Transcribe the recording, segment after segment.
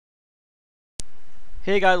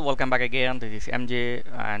Hey guys, welcome back again. This is MJ,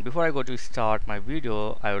 and before I go to start my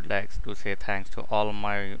video, I would like to say thanks to all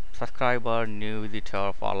my subscriber, new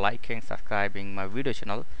visitor for liking, subscribing my video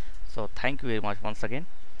channel. So thank you very much once again.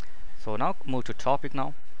 So now move to topic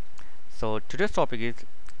now. So today's topic is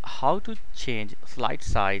how to change slide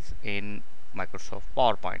size in Microsoft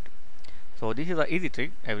PowerPoint. So this is an easy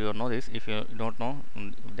trick. Everyone know this. If you don't know,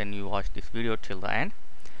 then you watch this video till the end.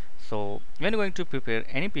 So when you're going to prepare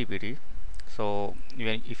any PPT, so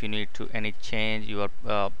even if you need to any change your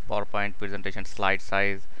PowerPoint presentation slide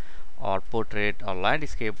size or portrait or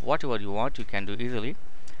landscape, whatever you want, you can do easily.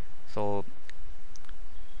 So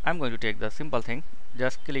I'm going to take the simple thing.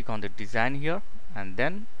 Just click on the design here and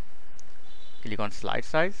then click on slide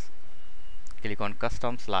size, click on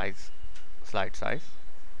custom slide size.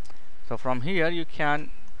 So from here you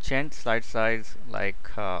can change slide size like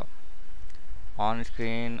on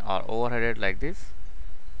screen or overheaded like this.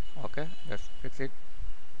 Okay, let's fix it.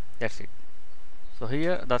 That's it. So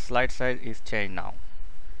here the slide size is changed now.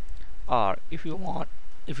 Or if you want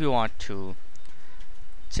to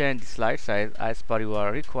change the slide size as per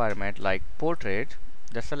your requirement, like portrait,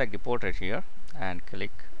 just select the portrait here and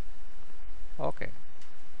click OK,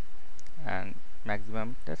 and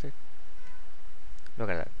maximum. That's it. Look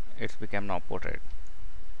at that, it's become now portrait.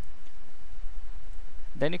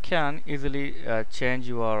 Then you can easily change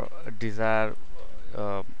your desired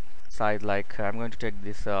uh, size, like I'm going to take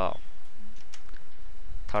this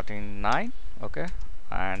 39. Okay,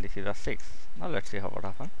 and this is a 6. Now let's see what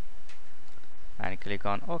happens, and click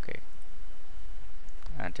on OK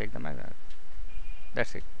and take the magnet.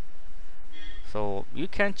 That's it. So you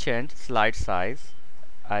can change slide size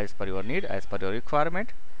as per your need, as per your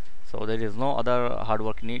requirement. So there is no other hard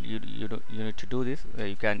work need. You need to do this.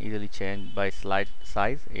 You can easily change by slide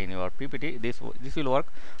size in your PPT. This will work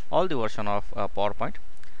all the version of PowerPoint.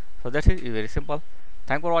 So that is very simple.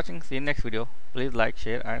 Thanks for watching. See you in next video. Please like,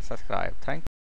 share and subscribe. Thank you.